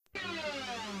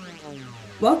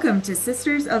Welcome to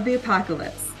Sisters of the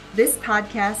Apocalypse. This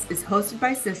podcast is hosted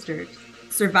by sisters,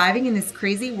 surviving in this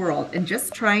crazy world and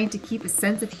just trying to keep a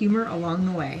sense of humor along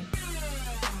the way.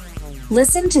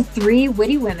 Listen to three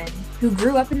witty women who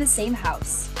grew up in the same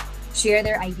house, share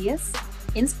their ideas,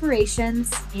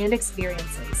 inspirations, and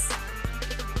experiences.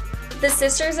 The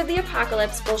Sisters of the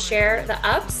Apocalypse will share the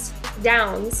ups,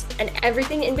 downs, and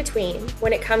everything in between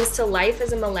when it comes to life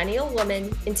as a millennial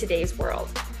woman in today's world.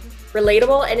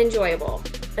 Relatable and enjoyable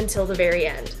until the very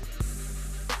end.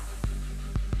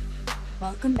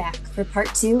 Welcome back for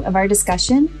part 2 of our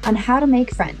discussion on how to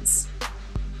make friends.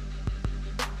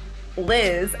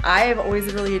 Liz, I have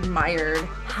always really admired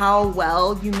how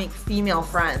well you make female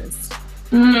friends.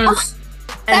 Oh,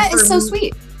 that is so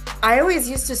sweet. I always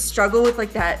used to struggle with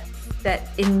like that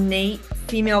innate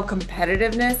female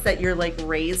competitiveness that you're like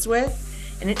raised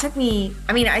with. And it took me,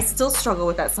 I still struggle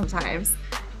with that sometimes.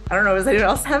 I don't know, does anyone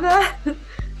else have that?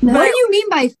 What do you mean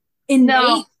by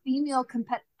innate female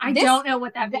competitive? I don't know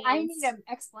what that means. I need an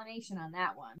explanation on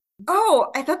that one.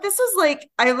 Oh, I thought this was like,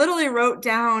 I literally wrote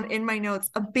down in my notes,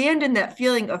 abandon that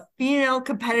feeling of female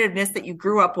competitiveness that you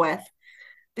grew up with.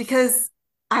 Because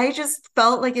I just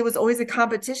felt like it was always a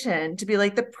competition to be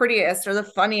like the prettiest or the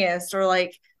funniest or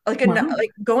like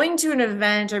going to an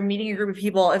event or meeting a group of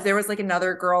people. If there was like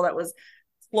another girl that was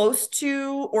close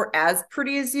to or as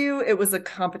pretty as you, it was a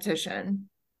competition.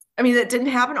 I mean, that didn't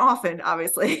happen often,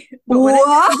 obviously. Whoa!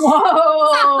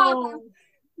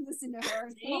 Listen to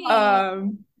her.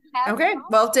 Okay,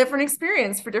 well, different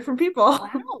experience for different people. Wow,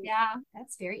 yeah,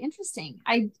 that's very interesting.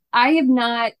 I have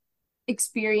not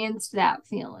experienced that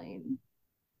feeling.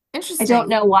 Interesting. I don't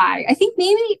know why. I think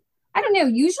maybe, I don't know.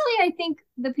 Usually I think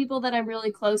the people that I'm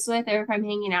really close with, or if I'm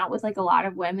hanging out with like a lot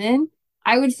of women,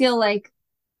 I would feel like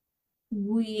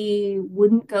we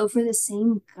wouldn't go for the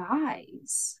same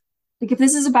guys. Like if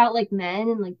this is about like men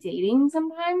and like dating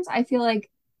sometimes, I feel like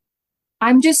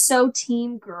I'm just so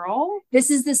team girl. This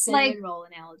is the cinnamon roll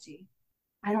analogy.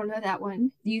 I don't know that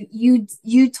one.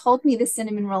 You told me the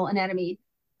cinnamon roll anatomy.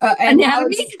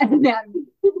 Anatomy? Anatomy.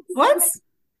 What?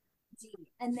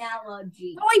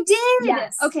 Analogy. Oh, I did.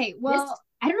 Yes. Okay. Well,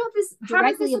 I don't know if this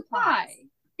directly applies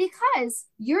because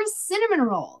you're a cinnamon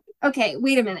roll. Okay,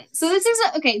 wait a minute. So this is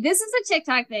a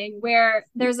TikTok thing where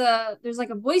there's like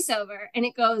a voiceover and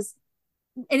it goes,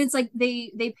 and it's like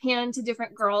they pan to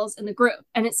different girls in the group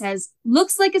and it says,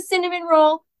 looks like a cinnamon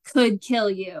roll could kill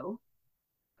you.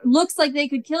 Looks like they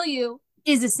could kill you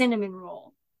is a cinnamon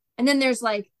roll. And then there's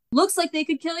like, looks like they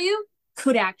could kill you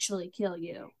could actually kill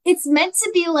you. It's meant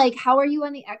to be like, how are you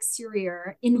on the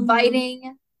exterior,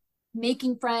 inviting,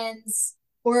 making friends,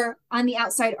 or on the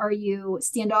outside, are you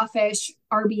standoffish,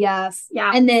 RBF?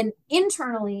 Yeah. And then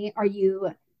internally, are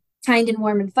you kind and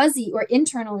warm and fuzzy, or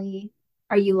internally,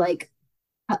 are you like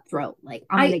cutthroat? Like,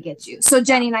 I'm going to get you. So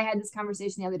Jenny and I had this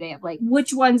conversation the other day of like,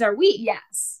 which ones are we?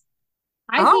 Yes.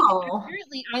 I think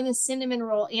apparently I'm a cinnamon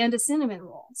roll and a cinnamon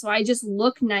roll. So I just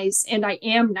look nice and I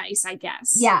am nice, I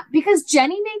guess. Yeah, because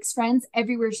Jenny makes friends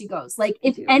everywhere she goes. Like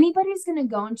if anybody's going to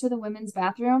go into the women's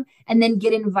bathroom and then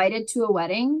get invited to a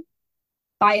wedding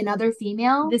by another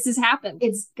female, this has happened.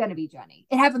 It's going to be Jenny.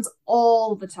 It happens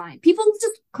all the time. People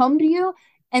just come to you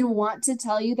and want to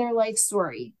tell you their life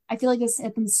story. I feel like this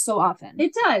happens so often.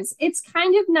 It does. It's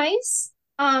kind of nice.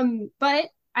 But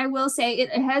I will say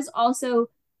it has also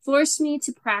forced me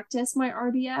to practice my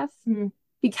RBF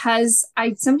because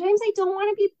sometimes I don't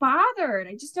want to be bothered.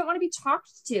 I just don't want to be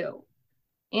talked to.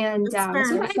 And so I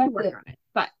have to work on it.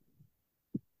 But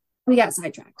we got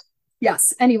sidetracked.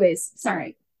 Yes. Anyways,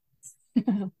 sorry.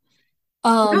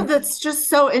 No, that's just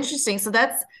so interesting. So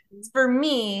that's for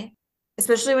me,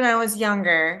 especially when I was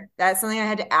younger, that's something I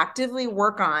had to actively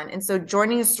work on. And so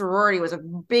joining a sorority was a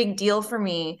big deal for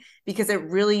me because it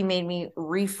really made me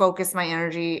refocus my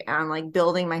energy on like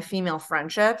building my female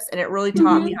friendships. And it really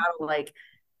taught me how to like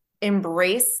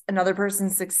embrace another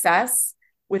person's success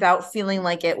without feeling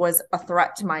like it was a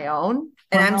threat to my own.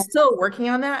 And I'm still working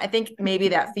on that. I think maybe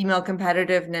that female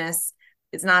competitiveness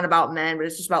is not about men, but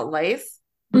it's just about life.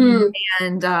 And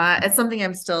it's something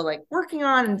I'm still like working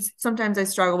on, and sometimes I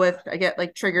struggle with. I get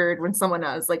like triggered when someone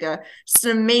has like just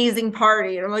an amazing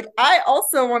party, and I'm like, I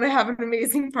also want to have an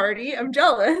amazing party. I'm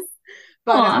jealous,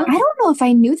 but I don't know if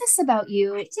I knew this about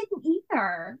you. I didn't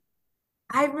either.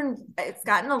 It's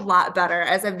gotten a lot better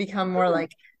as I've become more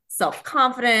like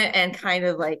self-confident and kind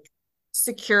of like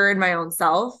secure in my own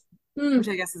self, which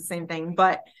I guess is the same thing.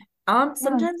 But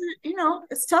sometimes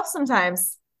it's tough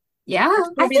sometimes. Yeah,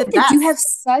 I think that you have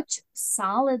such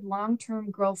solid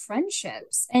long-term girl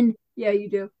friendships. And yeah, you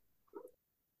do.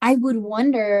 I would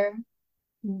wonder,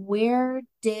 where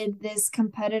did this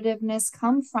competitiveness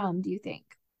come from, do you think?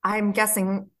 I'm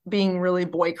guessing being really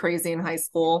boy crazy in high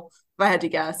school, if I had to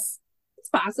guess. It's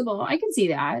possible. I can see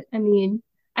that. I mean,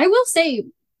 I will say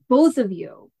both of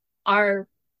you are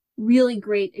really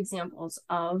great examples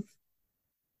of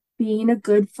being a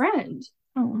good friend.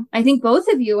 Oh. I think both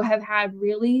of you have had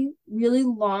really, really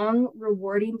long,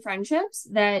 rewarding friendships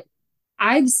that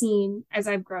I've seen as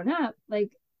I've grown up.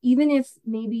 Like, even if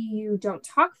maybe you don't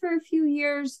talk for a few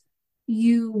years,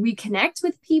 you reconnect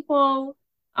with people.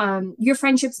 Your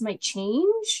friendships might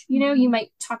change. You know, you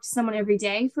might talk to someone every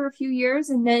day for a few years,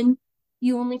 and then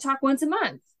you only talk once a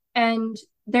month. And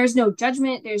there's no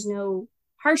judgment, there's no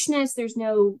harshness, there's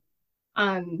no,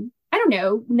 I don't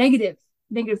know, negative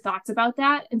thoughts about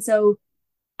that. And so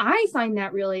I find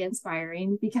that really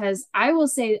inspiring, because I will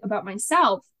say about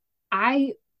myself,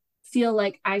 I feel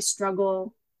like I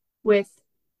struggle with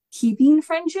keeping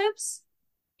friendships.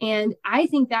 And I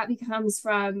think that becomes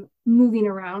from moving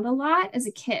around a lot as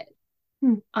a kid.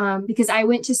 Because I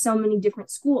went to so many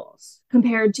different schools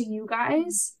compared to you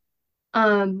guys.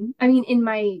 I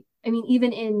mean,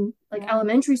 even in like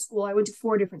elementary school, I went to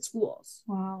 4 different schools.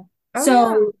 Wow.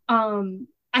 So,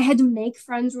 I had to make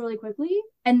friends really quickly,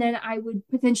 and then I would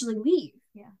potentially leave.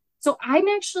 Yeah. So I'm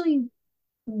actually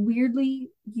weirdly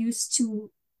used to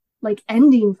like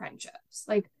ending friendships.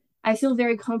 Like, I feel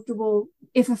very comfortable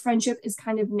if a friendship is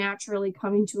kind of naturally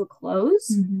coming to a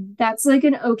close. That's like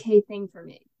an okay thing for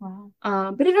me. Wow.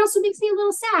 But it also makes me a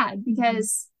little sad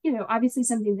because, you know, obviously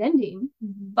something's ending,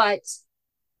 but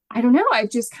I don't know.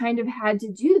 I've just kind of had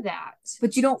to do that.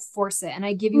 But you don't force it. And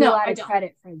I give you a lot of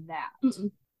credit for that.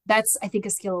 That's, I think,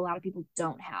 a skill a lot of people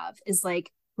don't have, is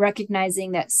like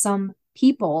recognizing that some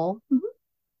people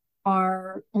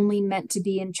are only meant to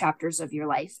be in chapters of your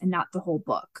life and not the whole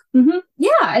book. Yeah.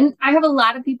 And I have a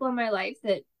lot of people in my life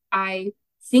that I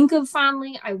think of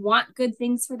fondly. I want good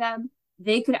things for them.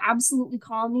 They could absolutely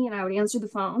call me and I would answer the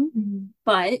phone,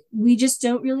 but we just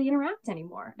don't really interact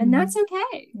anymore. And that's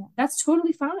okay. Yeah. That's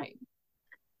totally fine.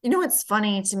 You know, it's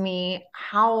funny to me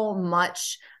how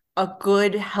much a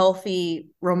good, healthy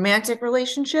romantic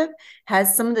relationship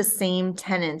has some of the same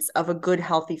tenets of a good,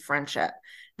 healthy friendship.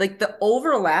 Like, the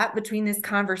overlap between this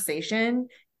conversation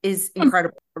is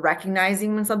incredible.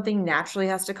 Recognizing when something naturally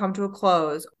has to come to a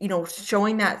close, you know,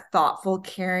 showing that thoughtful,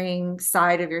 caring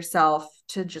side of yourself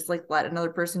to just like let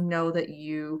another person know that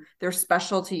they're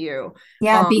special to you.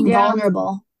 Yeah. Being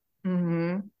vulnerable.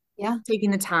 Yeah.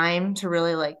 Taking the time to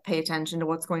really like pay attention to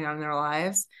what's going on in their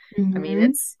lives. I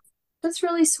mean, that's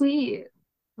really sweet.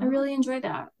 I really enjoy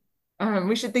that.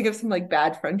 We should think of some like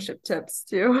bad friendship tips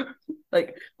too.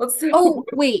 Like, let's see. Oh,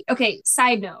 wait. Okay.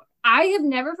 Side note. I have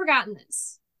never forgotten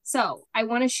this. So I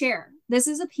want to share. This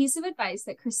is a piece of advice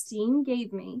that Christine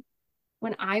gave me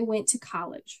when I went to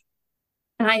college.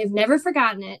 And I have never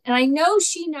forgotten it. And I know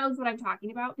she knows what I'm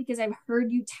talking about because I've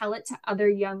heard you tell it to other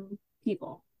young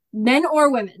people, men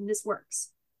or women. This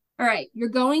works. All right. You're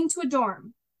going to a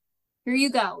dorm. Here you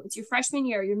go. It's your freshman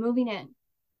year. You're moving in.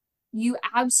 You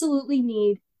absolutely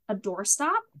need a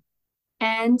doorstop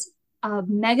and a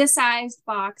mega-sized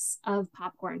box of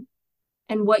popcorn.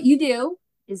 And what you do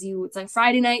is it's like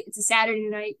Friday night, it's a Saturday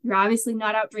night. You're obviously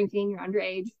not out drinking. You're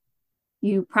underage.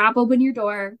 You prop open your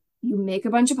door. You make a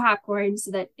bunch of popcorn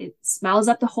so that it smells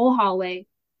up the whole hallway,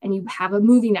 and you have a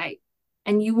movie night,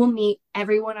 and you will meet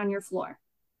everyone on your floor.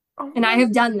 And I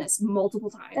have done this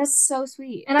multiple times. That's so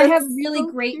sweet. And I have really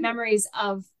great memories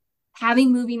of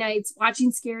having movie nights,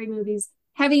 watching scary movies,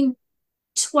 having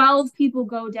 12 people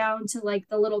go down to like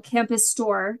the little campus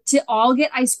store to all get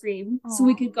ice cream so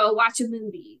we could go watch a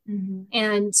movie.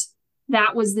 And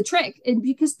that was the trick. And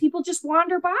because people just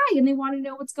wander by and they want to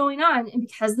know what's going on. And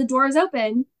because the door is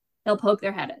open, they'll poke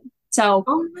their head in. So,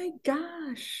 oh my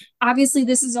gosh. Obviously,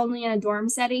 this is only in a dorm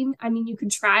setting. I mean, you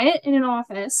could try it in an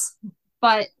office,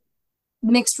 but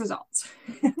mixed results.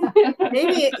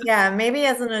 maybe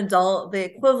as an adult, the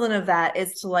equivalent of that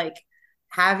is to like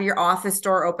have your office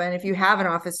door open if you have an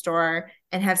office door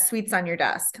and have sweets on your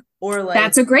desk, or like,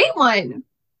 that's a great one.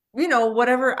 You know,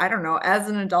 whatever. I don't know. As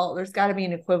an adult, there's got to be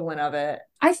an equivalent of it.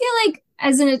 I feel like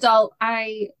as an adult,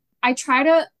 I try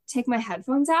to take my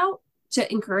headphones out to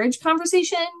encourage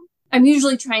conversation. I'm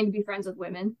usually trying to be friends with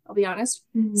women, I'll be honest.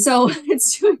 So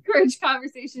it's to encourage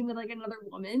conversation with like another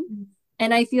woman.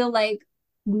 And I feel like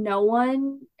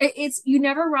you're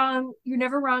never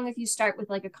wrong if you start with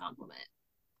like a compliment.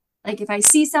 Like, if I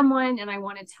see someone and I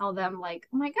want to tell them like,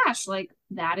 oh my gosh, like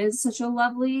that is such a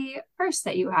lovely purse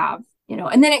that you have, you know,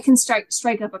 and then it can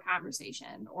strike up a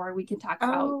conversation, or we can talk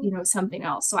about, you know, something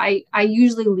else. So I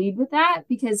usually lead with that,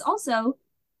 because also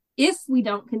if we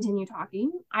don't continue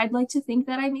talking, I'd like to think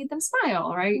that I made them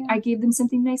smile, right? I gave them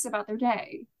something nice about their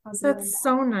day. That's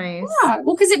so nice. Yeah,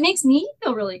 well, because it makes me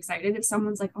feel really excited if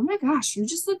someone's like, "Oh my gosh, you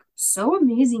just look so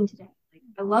amazing today. Like,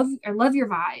 I love your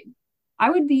vibe." I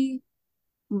would be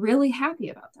really happy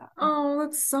about that. Oh,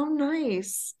 that's so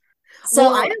nice.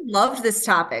 So I loved this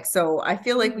topic. So I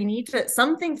feel like we need to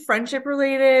something friendship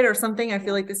related or something. I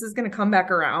feel like this is going to come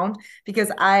back around because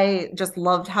I just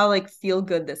loved how like feel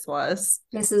good this was.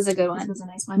 This is a good one. This was a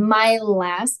nice one. My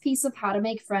last piece of how to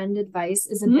make friend advice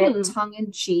is a bit tongue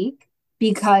in cheek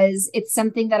because it's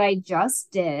something that I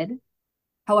just did.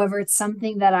 However, it's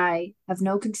something that I have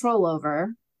no control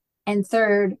over. And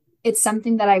third, it's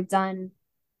something that I've done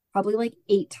probably like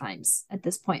 8 times at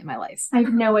this point in my life. I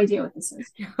have no idea what this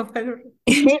is.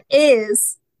 It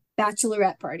is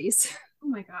bachelorette parties. Oh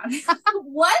my God.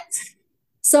 What?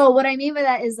 So what I mean by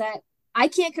that is that I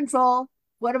can't control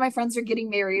what of my friends are getting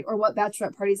married or what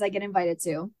bachelorette parties I get invited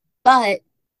to. But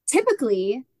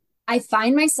typically I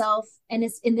find myself, and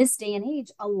it's in this day and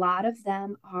age, a lot of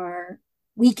them are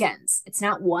weekends. It's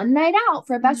not one night out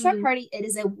for a bachelorette party. It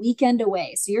is a weekend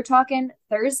away. So you're talking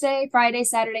Thursday, Friday,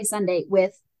 Saturday, Sunday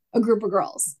with a group of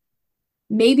girls.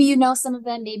 Maybe you know some of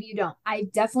them, maybe you don't. I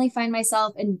definitely find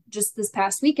myself, and just this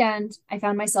past weekend, I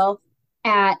found myself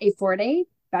at a 4-day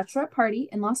bachelorette party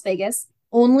in Las Vegas,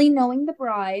 only knowing the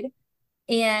bride.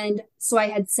 And so I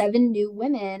had 7 new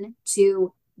women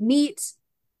to meet,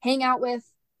 hang out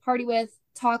with, party with,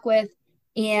 talk with.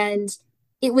 And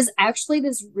it was actually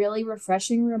this really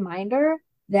refreshing reminder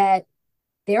that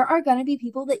there are going to be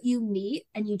people that you meet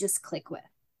and you just click with.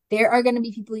 There are going to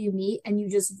be people you meet and you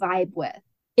just vibe with.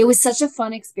 It was such a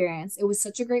fun experience. It was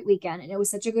such a great weekend. And it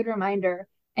was such a good reminder,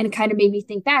 and it kind of made me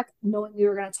think back, knowing we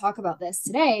were going to talk about this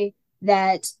today,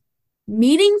 that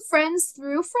meeting friends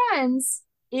through friends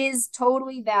is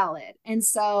totally valid. And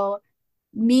so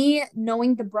me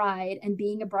knowing the bride and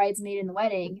being a bridesmaid in the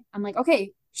wedding, I'm like,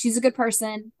 okay, she's a good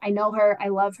person. I know her. I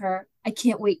love her. I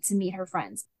can't wait to meet her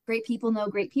friends. Great people know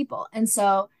great people. And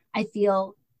so I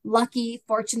feel lucky,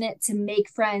 fortunate to make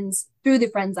friends through the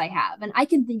friends I have. And I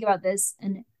can think about this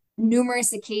in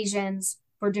numerous occasions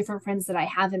for different friends that I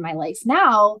have in my life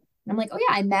now. And I'm like, oh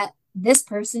yeah, I met this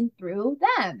person through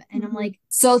them. And I'm like,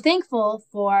 so thankful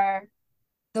for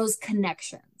those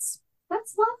connections.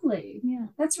 That's lovely. Yeah.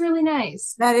 That's really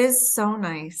nice. That is so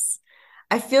nice.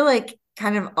 I feel like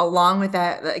kind of along with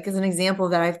that, like as an example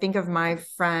that I think of my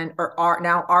friend or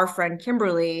our friend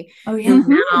Kimberly,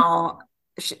 who now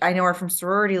I know her from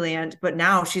sorority land, but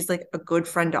now she's like a good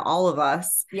friend to all of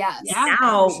us. Yes. Yeah.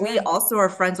 Now we also are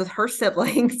friends with her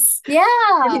siblings. Yeah.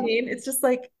 You know what I mean? It's just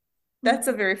like, that's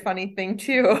a very funny thing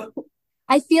too.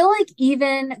 I feel like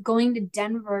even going to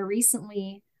Denver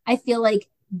recently, I feel like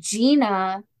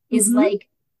Gina is like,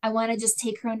 I want to just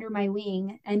take her under my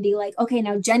wing and be like, okay,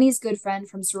 now Jenny's good friend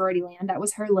from sorority land. That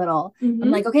was her little. I'm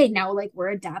like, okay, now like we're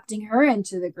adapting her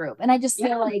into the group. And I just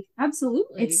feel like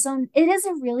absolutely. it is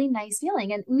a really nice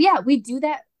feeling. And yeah, we do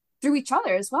that through each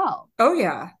other as well. Oh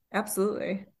yeah,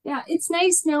 absolutely. Yeah, it's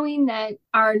nice knowing that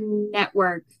our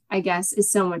network, I guess, is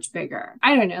so much bigger.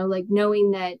 I don't know, like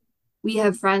knowing that we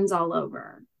have friends all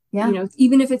over. Yeah. You know,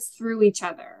 even if it's through each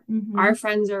other, our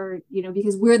friends are, you know,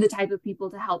 because we're the type of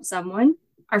people to help someone.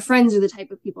 Our friends are the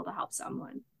type of people to help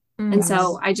someone. And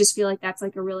so I just feel like that's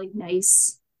like a really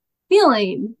nice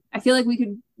feeling. I feel like we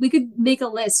could make a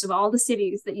list of all the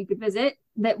cities that you could visit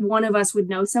that one of us would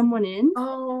know someone in.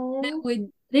 Oh,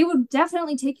 they would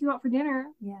definitely take you out for dinner.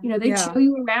 Yeah. You know, they'd show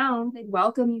you around, they'd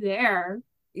welcome you there.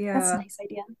 Yeah. That's a nice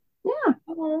idea. Yeah.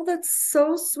 Oh, that's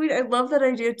so sweet. I love that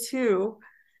idea too.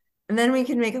 And then we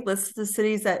can make a list of the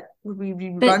cities that we'd be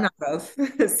run out of.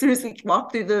 As soon as we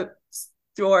walk through the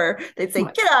door, they'd say,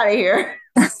 get out of here.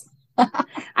 I thought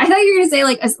you were going to say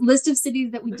like a list of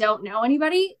cities that we don't know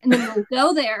anybody, and then we'll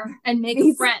go there and make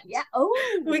a friend. Yeah. Oh,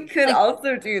 we could like,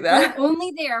 also do that. We're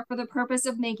only there for the purpose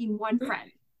of making one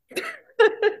friend.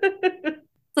 It's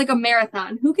like a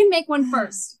marathon. Who can make one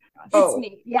first? It's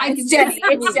me. Yeah, it's Jenny.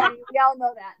 It's Jenny. We all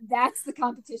know that. That's the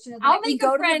competition. I'll make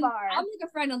a friend. I'll make a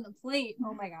friend on the plane.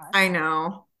 Oh my gosh. I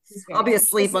know. I'll be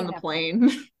asleep on the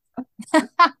plane.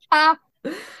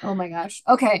 Oh my gosh.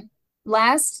 Okay.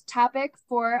 Last topic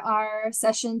for our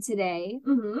session today.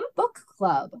 Book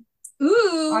club.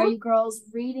 Ooh. Are you girls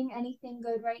reading anything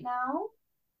good right now?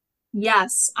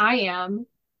 Yes, I am.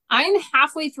 I'm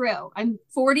halfway through. I'm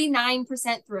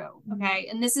 49% through. Okay.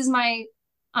 And this is my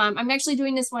I'm actually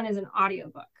doing this one as an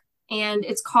audiobook, and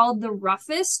it's called The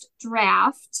Roughest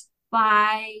Draft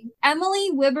by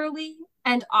Emily Wibberley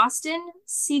and Austin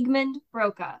Siegmund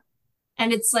Broca.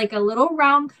 And it's like a little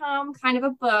rom-com kind of a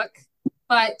book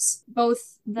but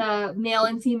both the male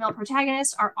and female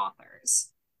protagonists are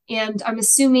authors. And I'm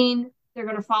assuming they're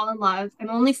going to fall in love. I'm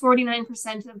only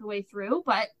 49% of the way through,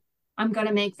 but I'm going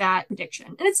to make that prediction.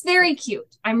 And it's very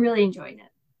cute. I'm really enjoying it.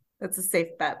 That's a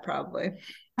safe bet, probably.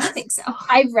 I think so.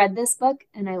 I've read this book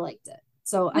and I liked it.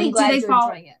 So I'm glad you're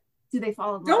enjoying it. Do they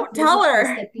fall in love? Don't tell her.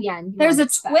 At the end. There's a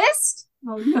twist?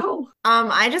 Oh no.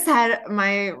 I just had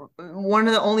one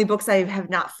of the only books I have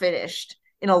not finished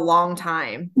in a long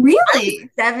time. Really?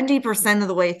 70% of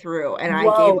the way through, and I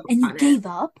gave up. And you gave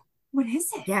up? What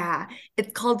is it? Yeah.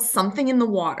 It's called Something in the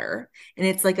Water, and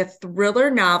it's like a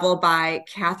thriller novel by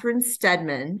Catherine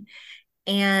Steadman.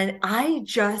 And I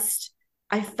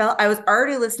felt I was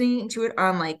already listening to it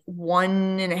on like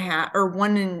 1.5 or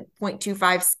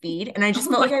 1.25 speed. And I just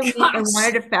felt like I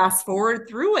wanted to fast forward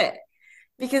through it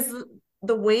because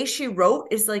the way she wrote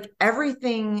is like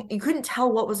everything, you couldn't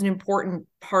tell what was an important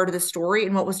part of the story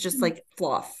and what was just like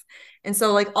fluff. And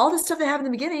so like all the stuff that happened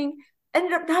in the beginning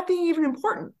ended up not being even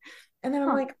important. And then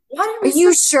I'm like, why did we? Are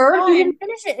you sure you didn't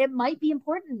finish it? It might be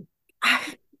important.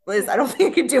 Liz, I don't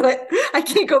think I can do it. I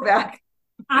can't go back.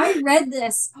 I read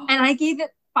this and I gave it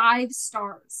 5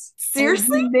 stars.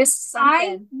 Seriously?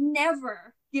 I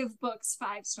never give books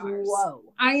 5 stars. Whoa.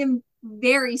 I am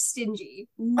very stingy.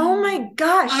 Oh my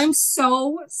gosh. I'm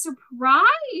so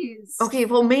surprised. Okay,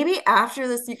 well, maybe after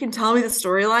this you can tell me the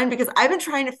storyline because I've been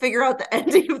trying to figure out the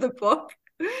ending of the book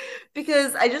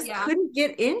because I just couldn't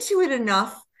get into it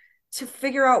enough to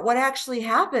figure out what actually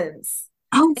happens.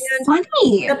 Oh, and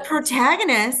funny. The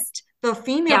protagonist, the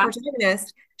female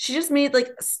protagonist, she just made like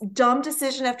dumb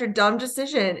decision after dumb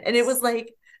decision. And it was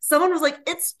like, someone was like,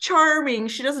 it's charming.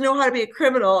 She doesn't know how to be a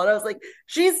criminal. And I was like,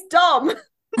 she's dumb.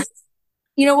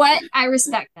 You know what? I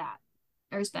respect that.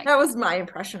 That was my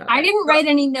impression of it. I didn't write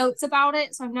any notes about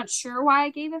it, so I'm not sure why I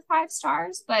gave it 5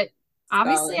 stars, but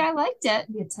obviously I liked it.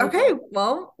 Okay,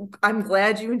 well, I'm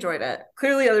glad you enjoyed it.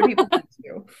 Clearly other people did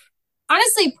too.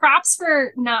 Honestly, props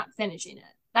for not finishing it.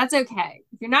 That's okay.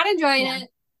 If you're not enjoying it,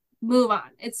 move on.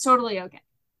 It's totally okay.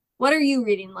 What are you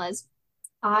reading, Liz?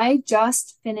 I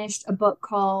just finished a book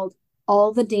called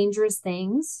All the Dangerous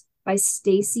Things by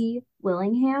Stacey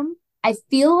Willingham. I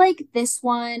feel like this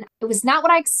one, it was not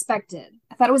what I expected.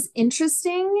 I thought it was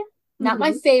interesting, not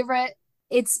my favorite.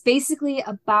 It's basically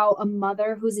about a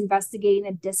mother who's investigating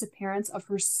the disappearance of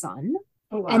her son.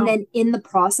 Oh, wow. And then in the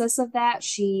process of that,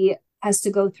 she has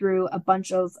to go through a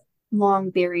bunch of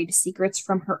long buried secrets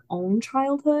from her own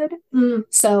childhood.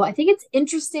 So I think it's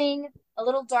interesting, a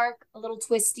little dark, a little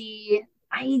twisty.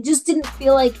 I just didn't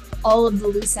feel like all of the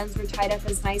loose ends were tied up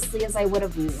as nicely as I would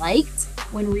have liked.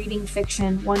 When reading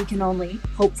fiction, one can only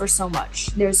hope for so much.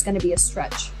 There's going to be a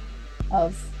stretch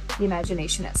of the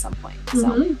imagination at some point.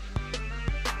 So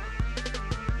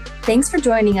thanks for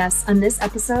joining us on this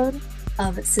episode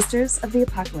of Sisters of the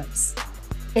Apocalypse.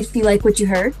 If you like what you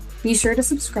heard, be sure to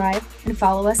subscribe and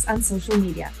follow us on social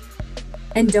media.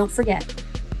 And don't forget,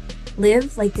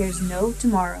 live like there's no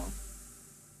tomorrow.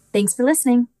 Thanks for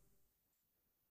listening.